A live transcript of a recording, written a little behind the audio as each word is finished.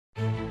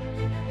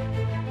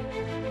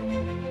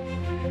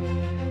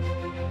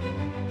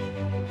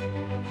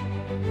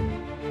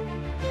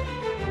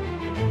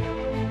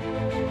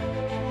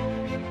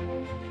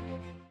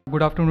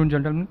Good afternoon,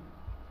 gentlemen.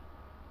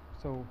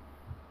 So,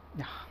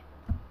 yeah,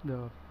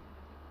 the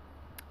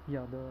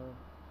yeah the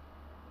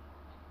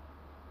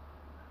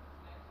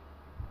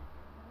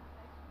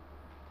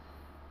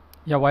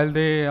yeah while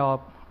they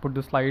put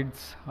the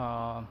slides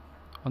on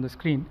the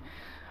screen,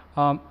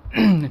 um,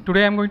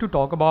 today I'm going to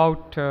talk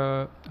about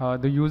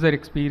the user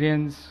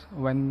experience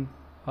when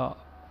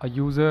a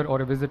user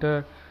or a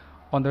visitor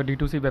on the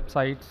D2C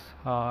websites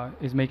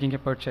is making a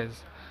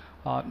purchase.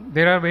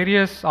 There are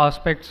various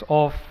aspects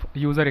of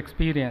user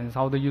experience,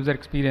 how the user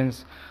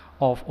experience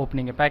of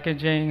opening a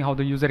packaging, how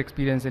the user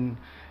experience in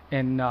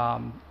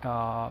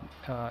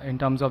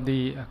terms of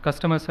the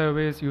customer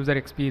service, user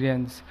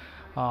experience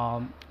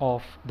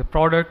of the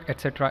product,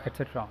 etc.,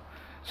 etc.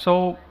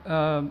 So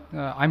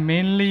I'm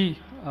mainly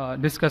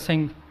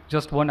discussing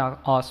just one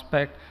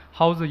aspect: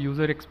 how's the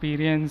user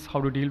experience,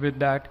 how to deal with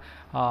that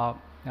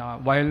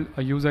while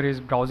a user is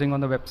browsing on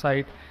the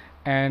website,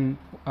 and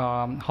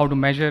how to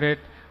measure it.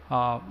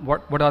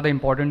 What are the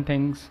important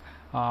things?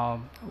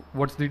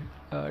 What's the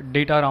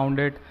data around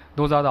it?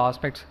 Those are the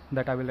aspects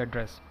that I will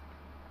address.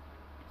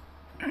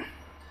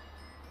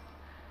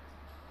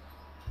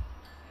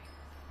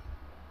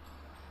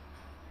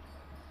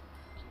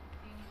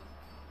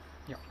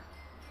 Yeah.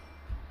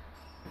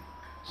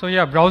 So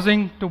yeah,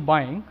 browsing to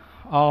buying,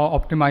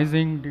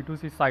 optimizing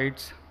D2C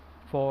sites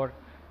for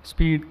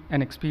speed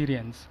and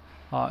experience.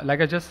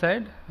 Like I just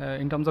said,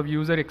 in terms of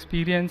user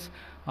experience,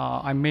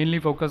 I'm mainly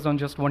focused on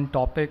just one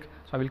topic,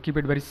 so I will keep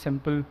it very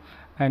simple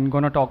and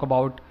gonna talk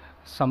about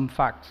some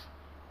facts.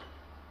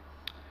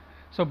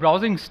 So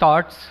browsing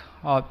starts,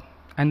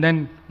 and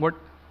then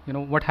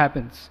what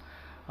happens?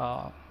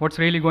 What's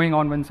really going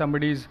on when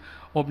somebody is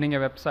opening a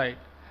website?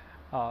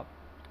 Uh,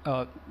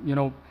 uh, you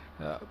know,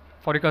 uh,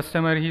 for a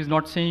customer, he's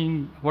not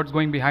seeing what's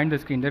going behind the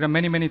screen. There are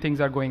many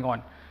things are going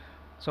on.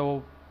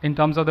 So in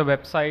terms of the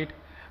website,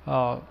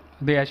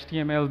 the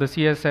HTML, the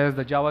CSS,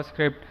 the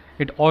JavaScript,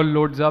 it all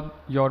loads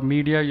up. Your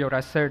media, your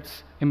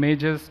assets,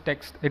 images,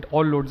 text, it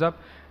all loads up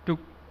to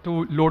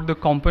load the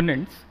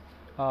components.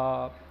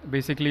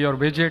 Basically your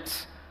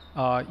widgets,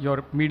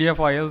 your media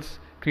files,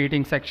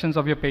 creating sections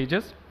of your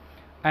pages,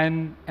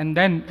 and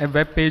then a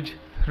web page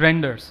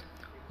renders.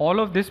 All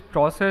of this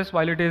process,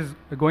 while it is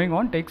going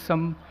on, takes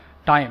some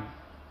time.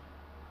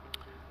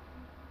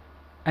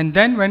 And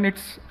then when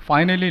it's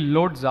finally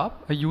loads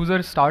up, a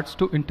user starts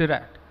to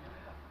interact.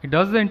 It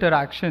does the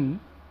interaction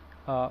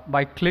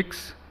by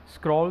clicks,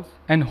 scrolls,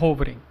 and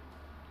hovering.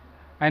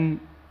 And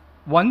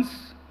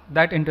once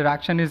that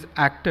interaction is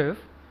active,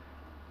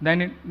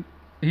 then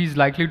he's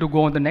likely to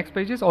go on the next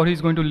pages, or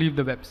he's going to leave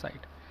the website.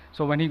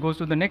 So when he goes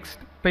to the next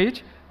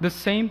page, the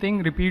same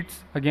thing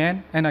repeats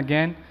again and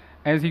again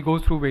as he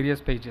goes through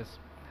various pages.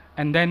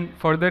 And then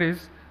further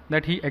is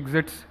that he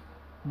exits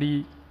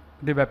the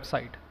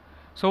website.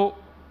 So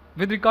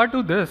with regard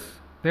to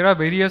this, there are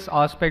various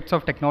aspects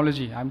of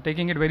technology. I'm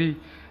taking it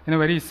in a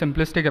very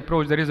simplistic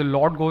approach. There is a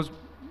lot goes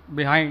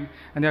behind,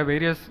 and there are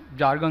various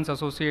jargons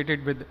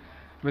associated with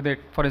it.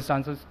 For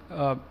instance,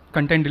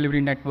 content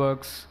delivery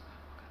networks,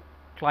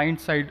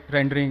 client-side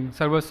rendering,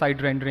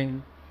 server-side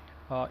rendering,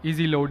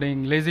 easy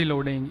loading, lazy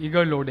loading,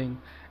 eager loading,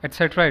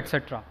 etc.,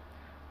 etc.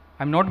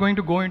 I'm not going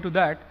to go into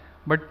that,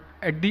 but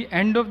at the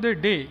end of the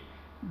day,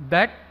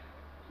 that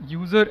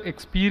user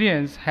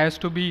experience has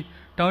to be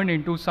turned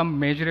into some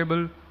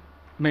measurable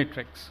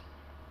metrics.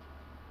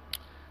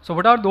 So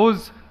what are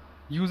those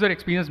user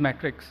experience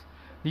metrics?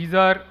 These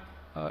are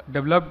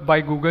developed by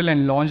Google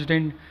and launched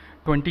in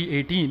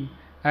 2018,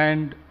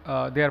 and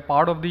they are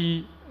part of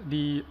the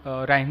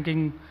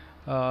ranking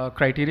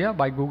criteria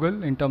by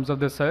Google in terms of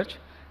the search.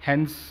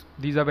 Hence,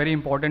 these are very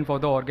important for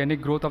the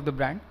organic growth of the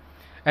brand.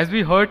 As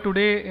we heard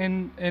today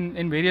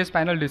in various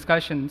panel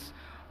discussions,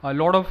 a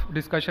lot of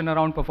discussion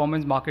around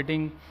performance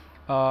marketing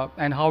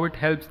and how it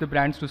helps the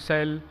brands to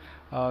sell,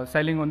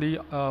 selling on the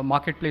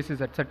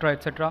marketplaces, etc.,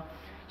 etc.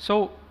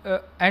 So,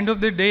 end of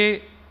the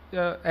day,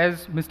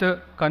 as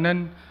Mr.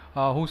 Kannan,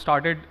 who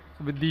started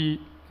with the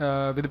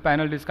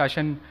panel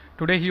discussion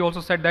today, he also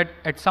said that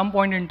at some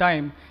point in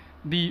time,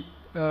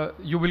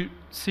 you will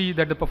see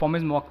that the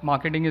performance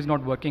marketing is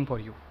not working for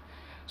you.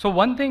 So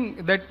one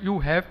thing that you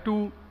have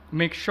to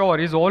make sure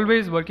is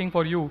always working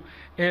for you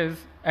is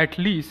at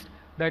least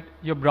that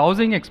your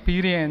browsing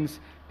experience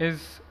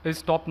is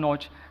top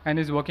notch and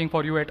is working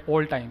for you at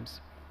all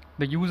times.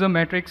 The user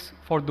metrics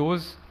for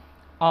those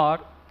are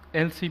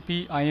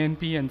LCP,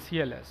 INP, and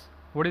CLS.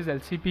 What is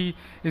LCP?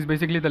 Is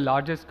basically the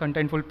largest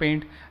contentful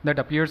paint that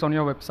appears on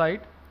your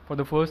website for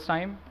the first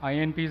time.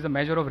 INP is the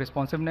measure of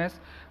responsiveness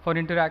for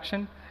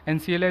interaction, and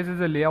CLS is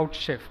a layout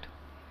shift.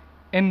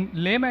 In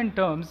layman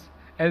terms,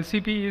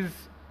 LCP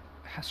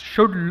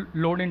should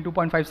load in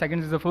 2.5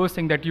 seconds is the first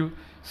thing that you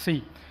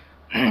see.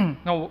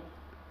 Now,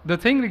 the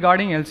thing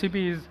regarding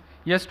LCP is,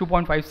 yes,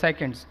 2.5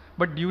 seconds,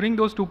 but during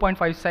those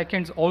 2.5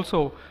 seconds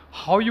also,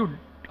 how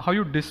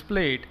you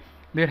display it,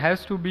 there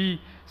has to be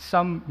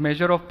some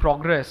measure of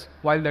progress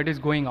while that is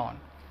going on.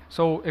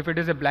 So if it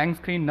is a blank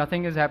screen,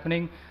 nothing is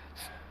happening,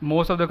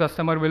 Most of the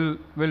customer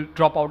will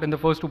drop out in the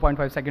first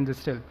 2.5 seconds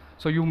still.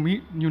 So you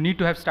need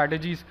to have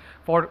strategies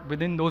for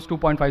within those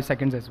 2.5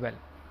 seconds as well.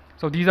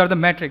 So these are the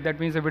metric. That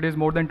means if it is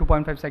more than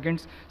 2.5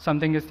 seconds,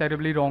 something is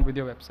terribly wrong with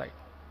your website.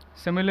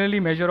 Similarly,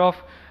 measure of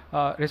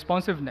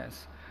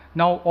responsiveness.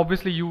 Now,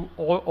 obviously, you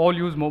all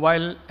use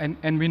mobile,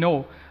 and we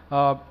know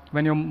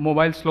when your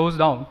mobile slows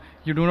down,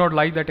 you do not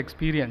like that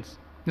experience.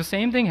 The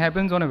same thing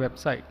happens on a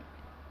website.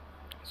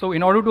 So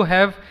in order to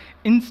have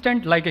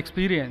instant like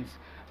experience,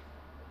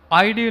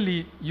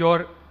 ideally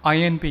your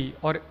INP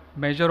or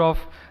measure of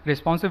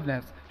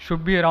responsiveness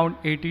should be around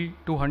 80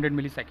 to 100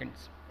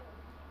 milliseconds.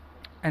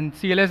 And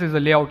CLS is a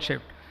layout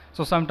shift.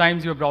 So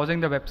sometimes you're browsing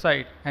the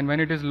website, and when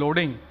it is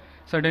loading,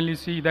 suddenly you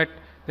see that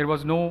there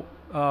was no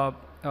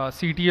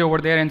CTA over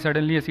there, and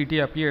suddenly a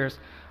CTA appears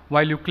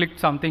while you clicked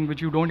something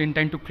which you don't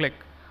intend to click,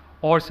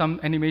 or some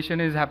animation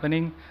is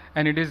happening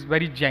and it is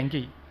very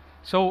janky.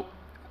 So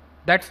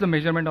that's the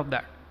measurement of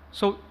that.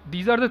 So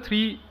these are the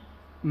three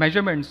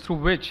measurements through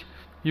which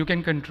you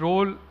can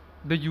control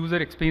the user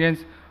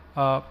experience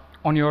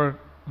on your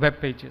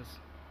web pages.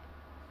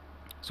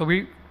 So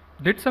we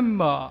did some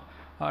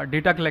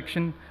data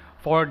collection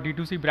for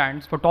D2C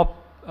brands, for top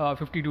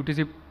 50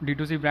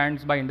 D2C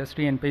brands by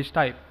industry and page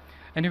type.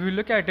 And if you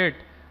look at it,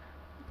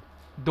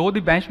 though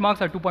the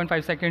benchmarks are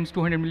 2.5 seconds,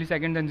 200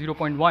 milliseconds, and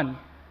 0.1,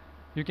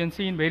 you can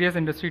see in various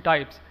industry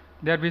types,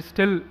 there is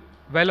still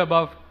well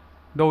above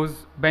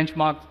those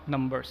benchmark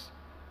numbers.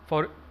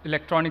 For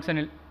electronics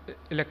and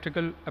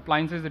electrical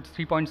appliances, it's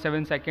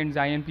 3.7 seconds,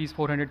 INP is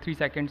 403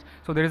 seconds,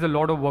 so there is a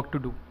lot of work to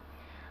do.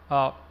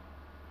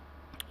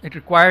 It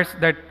requires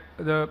that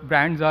the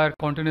brands are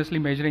continuously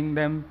measuring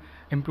them,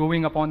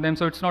 improving upon them.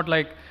 So it's not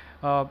like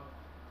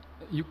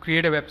you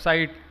create a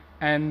website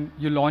and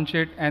you launch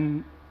it,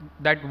 and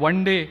that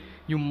one day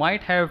you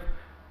might have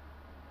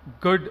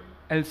good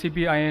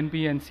LCP,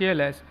 INP, and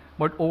CLS,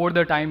 but over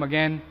the time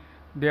again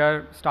they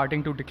are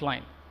starting to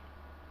decline.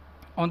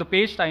 On the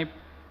page type,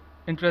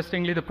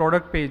 interestingly, the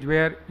product page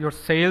where your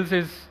sales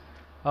is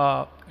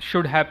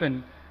should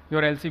happen,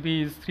 your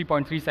LCP is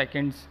 3.3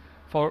 seconds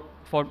for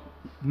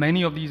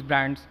many of these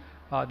brands.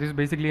 This is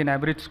basically an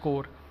average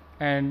score,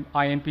 and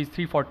INP is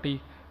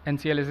 340 and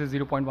CLS is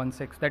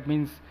 0.16. That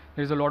means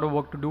there is a lot of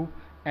work to do,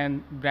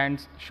 and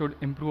brands should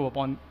improve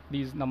upon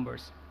these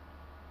numbers.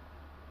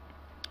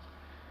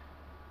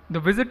 The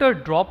visitor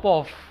drop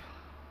off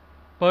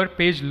per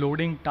page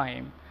loading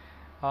time.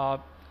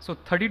 So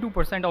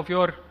 32% of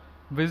your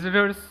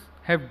visitors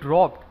have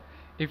dropped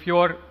if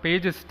your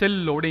page is still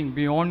loading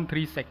beyond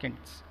 3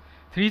 seconds.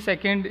 3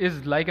 seconds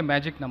is like a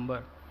magic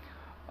number.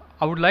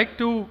 I would like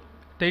to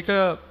take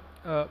a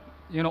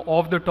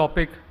off the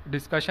topic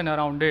discussion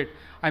around it.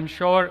 I'm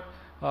sure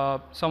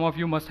some of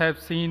you must have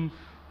seen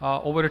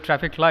over a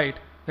traffic light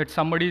that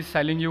somebody is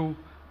selling you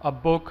a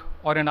book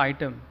or an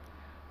item.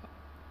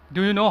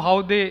 Do you know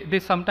how they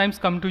sometimes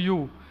come to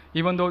you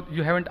even though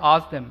you haven't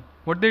asked them?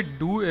 What they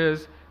do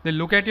is they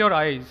look at your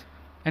eyes,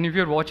 and if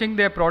you're watching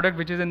their product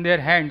which is in their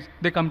hands,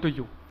 they come to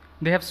you.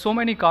 They have so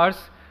many cars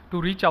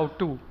to reach out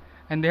to,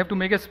 and they have to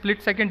make a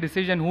split-second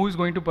decision who is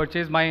going to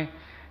purchase my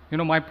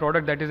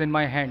product that is in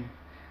my hand.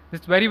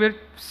 It's very, very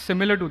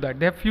similar to that.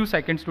 They have few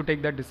seconds to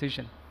take that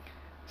decision.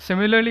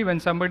 Similarly, when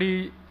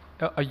somebody,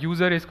 a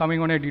user is coming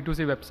on a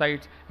D2C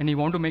website and he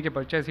wants to make a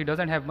purchase, he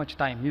doesn't have much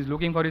time. He's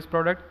looking for his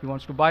product, he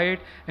wants to buy it,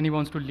 and he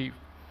wants to leave.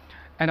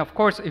 And of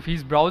course, if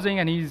he's browsing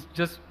and he's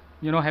just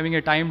having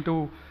a time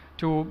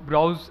to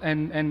browse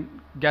and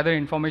gather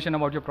information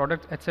about your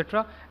product,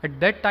 etc., at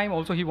that time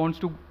also he wants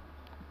to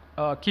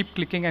keep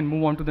clicking and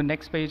move on to the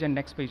next page and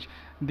next page.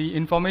 The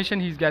information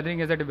he's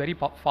gathering is at a very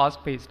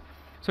fast pace.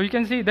 So you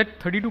can see that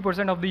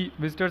 32% of the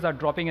visitors are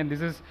dropping, and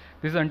this is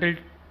until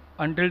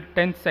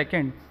 10th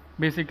second.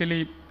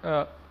 Basically,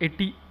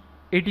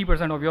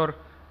 80% of your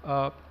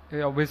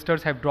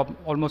visitors have dropped.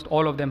 Almost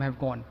all of them have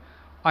gone.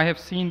 I have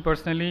seen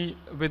personally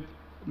with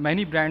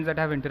many brands that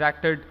have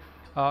interacted.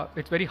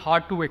 It's very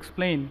hard to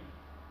explain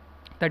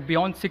that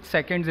beyond 6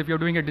 seconds, if you're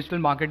doing a digital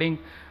marketing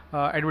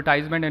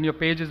advertisement and your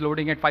page is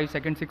loading at 5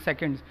 seconds, 6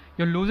 seconds,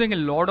 you're losing a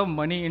lot of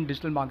money in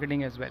digital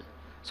marketing as well.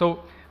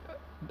 So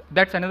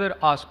that's another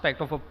aspect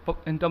of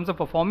in terms of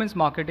performance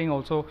marketing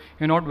also,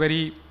 you're not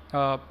very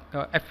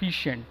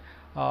efficient.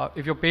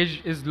 If your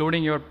page is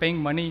loading, you're paying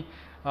money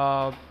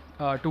to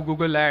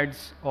Google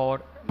Ads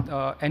or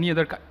any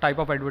other type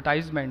of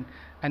advertisement,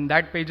 and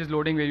that page is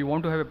loading where you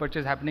want to have a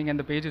purchase happening, and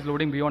the page is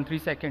loading beyond 3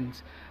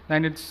 seconds,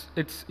 then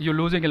you're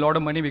losing a lot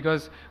of money,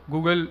 because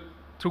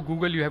through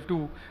Google you have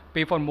to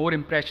pay for more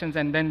impressions,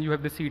 and then you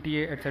have the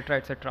CTA, etc.,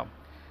 etc.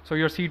 So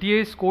your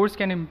CTA scores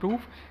can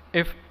improve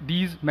if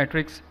these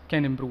metrics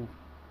can improve.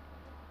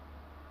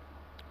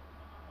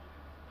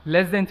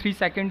 Less than 3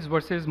 seconds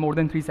versus more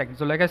than 3 seconds.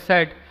 So like I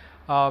said,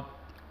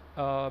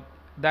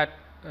 that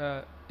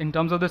in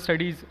terms of the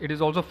studies, it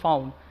is also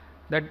found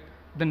that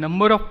the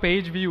number of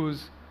page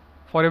views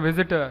for a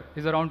visitor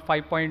is around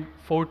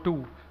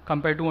 5.42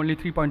 compared to only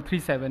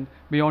 3.37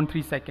 beyond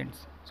 3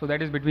 seconds. So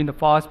that is between the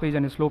fast page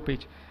and a slow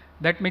page.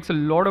 That makes a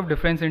lot of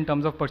difference in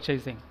terms of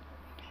purchasing.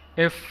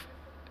 If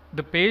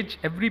the page,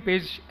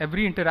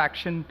 every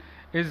interaction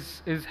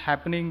is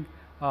happening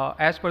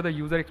as per the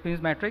user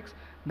experience metrics,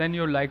 then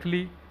you're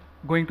likely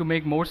going to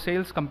make more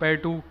sales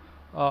compared to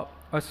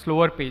a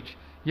slower page.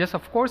 Yes,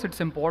 of course,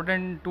 it's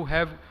important to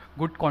have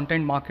good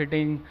content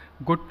marketing,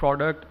 good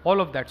product, all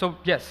of that. So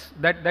yes,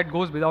 that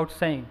goes without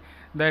saying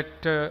that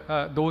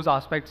those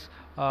aspects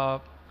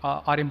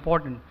are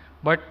important.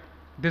 But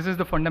this is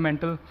the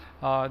fundamental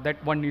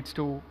that one needs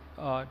to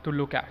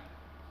look at.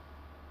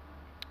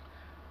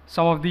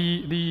 Some of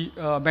the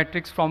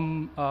metrics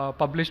from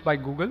published by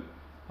Google.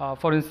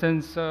 For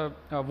instance,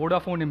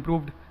 Vodafone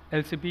improved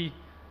LCP.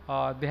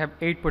 They have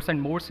 8%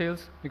 more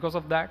sales because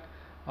of that.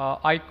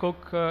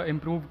 iCook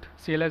improved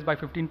CLS by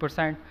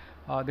 15%.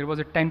 There was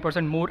a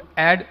 10% more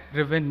ad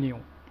revenue.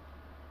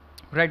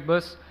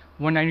 Redbus,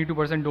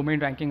 192% domain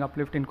ranking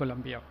uplift in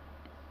Colombia.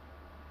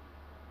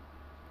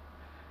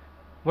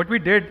 What we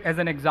did as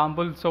an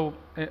example, so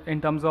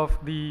in terms of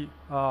the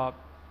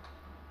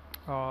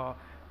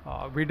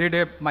we did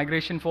a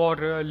migration for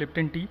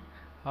Lipton Tea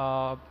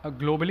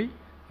globally,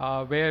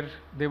 where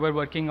they were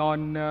working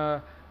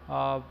on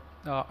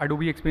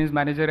Adobe Experience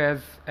Manager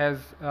as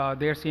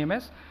their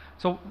CMS.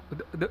 So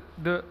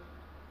the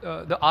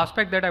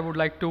aspect that I would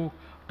like to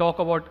talk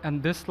about on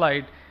this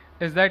slide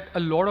is that a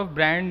lot of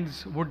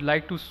brands would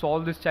like to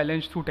solve this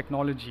challenge through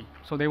technology.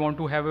 So they want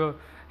to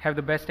have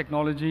the best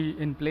technology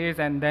in place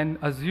and then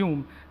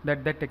assume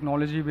that that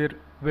technology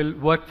will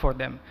work for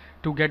them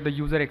to get the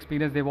user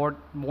experience they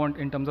want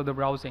in terms of the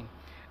browsing.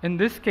 In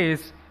this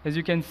case, as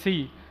you can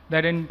see,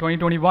 that in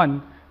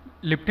 2021,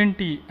 Lipton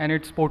Tea and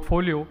its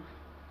portfolio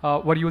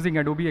were using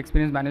Adobe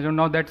Experience Manager.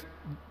 Now that's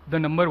the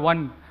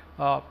 #1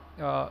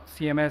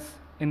 CMS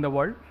in the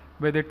world,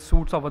 with its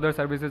suites of other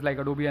services like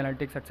Adobe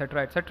Analytics,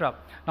 etc., etc.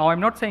 Now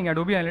I'm not saying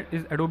Adobe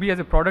as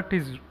a product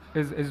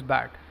is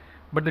bad,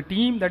 but the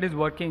team that is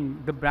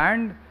working, the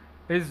brand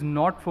is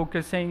not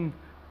focusing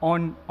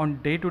on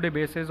day-to-day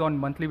basis, on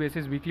monthly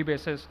basis, weekly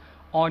basis,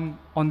 on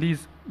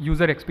these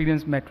user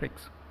experience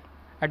metrics.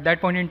 At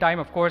that point in time,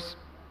 of course,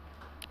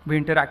 we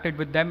interacted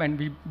with them and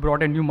we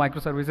brought a new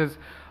microservices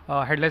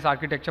headless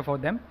architecture for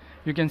them.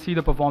 You can see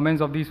the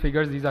performance of these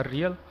figures. These are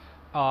real.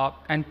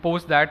 And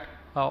post that,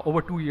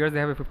 over 2 years, they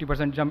have a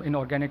 50% jump in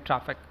organic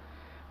traffic.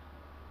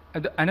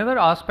 Another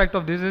aspect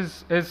of this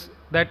is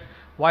that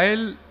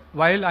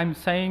while I'm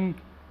saying,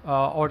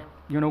 or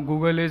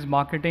Google is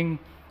marketing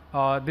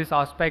this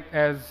aspect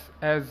as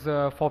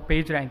for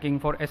page ranking,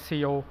 for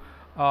SEO,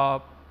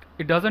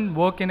 it doesn't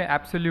work in an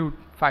absolute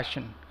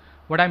fashion.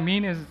 What I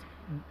mean is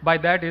by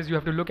that is you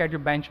have to look at your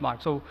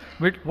benchmark. So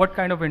what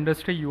kind of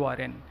industry you are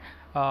in.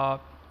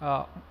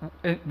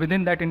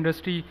 Within that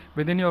industry,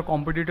 within your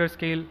competitor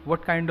scale,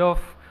 what kind of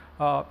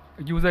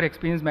user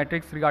experience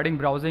metrics regarding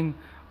browsing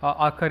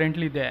are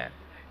currently there.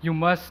 You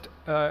must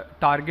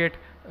target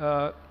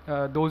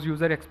those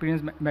user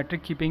experience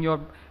metric, keeping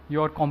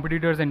your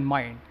competitors in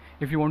mind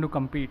if you want to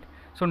compete.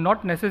 So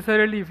not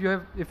necessarily if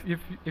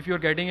you're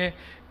getting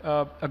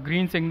a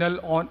green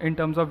signal in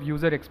terms of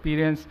user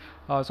experience,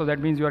 so that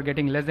means you are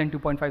getting less than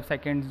 2.5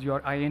 seconds, your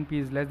INP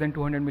is less than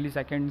 200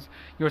 milliseconds,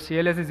 your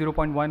CLS is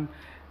 0.1.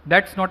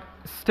 That's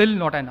still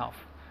not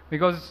enough,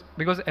 because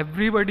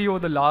everybody over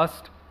the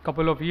last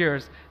couple of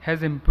years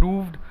has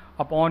improved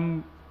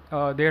upon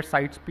their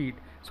site speed.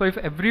 So if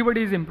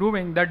everybody is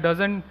improving, that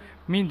doesn't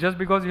mean just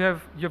because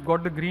you've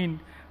got the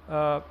green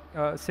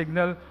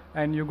signal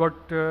and you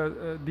got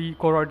the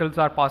core vitals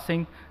are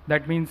passing,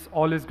 that means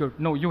all is good.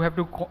 No, you have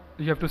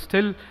to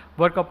still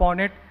work upon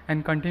it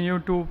and continue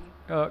to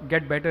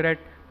get better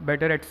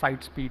at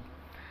site speed.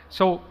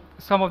 So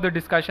some of the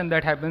discussion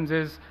that happens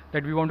is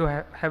that we want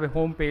to have a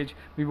home page,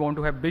 we want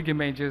to have big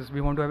images, we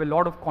want to have a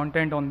lot of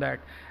content on that,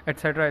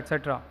 etc.,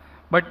 etc.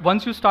 But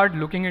once you start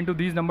looking into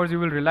these numbers, you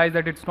will realize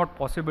that it's not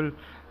possible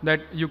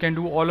that you can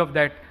do all of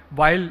that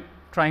while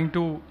trying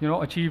to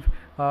achieve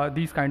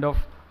these kind of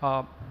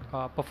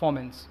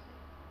performance.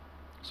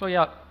 So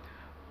yeah,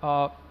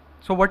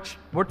 so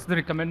what's the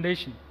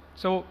recommendation?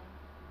 So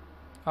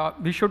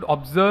we should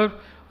observe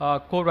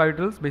core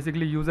vitals,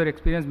 basically user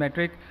experience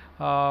metric,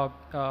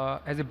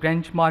 as a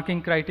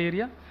benchmarking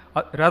criteria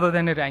rather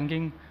than a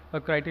ranking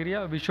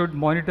criteria. We should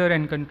monitor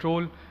and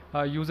control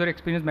user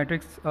experience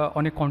metrics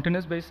on a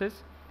continuous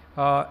basis.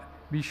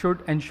 We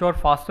should ensure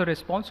faster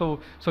response. So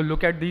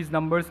look at these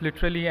numbers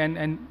literally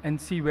and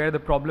see where the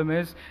problem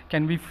is.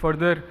 Can we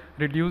further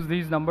reduce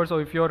these numbers? So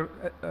if your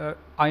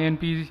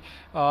INP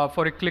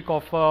for a click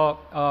of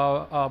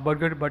a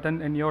burger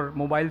button in your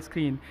mobile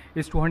screen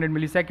is 200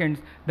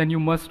 milliseconds, then you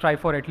must try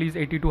for at least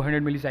 80 to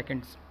 100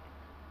 milliseconds.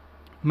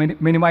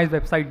 Minimize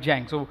website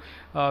jank. So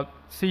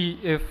see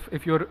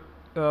if you're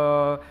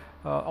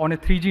on a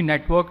 3G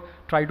network,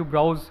 try to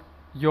browse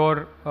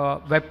your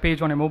web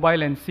page on a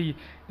mobile and see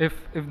if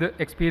the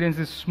experience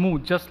is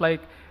smooth, just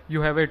like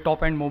you have a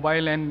top-end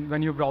mobile and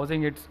when you're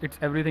browsing it's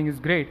everything is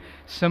great.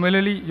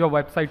 Similarly, your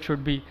website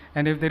should be,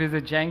 and if there is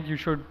a jank, you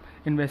should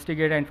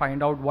investigate and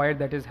find out why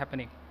that is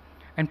happening,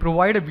 and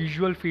provide a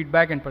visual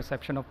feedback and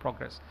perception of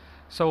progress.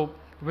 So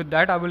with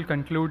that, I will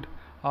conclude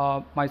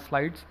my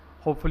slides.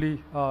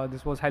 Hopefully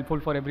this was helpful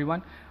for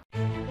everyone.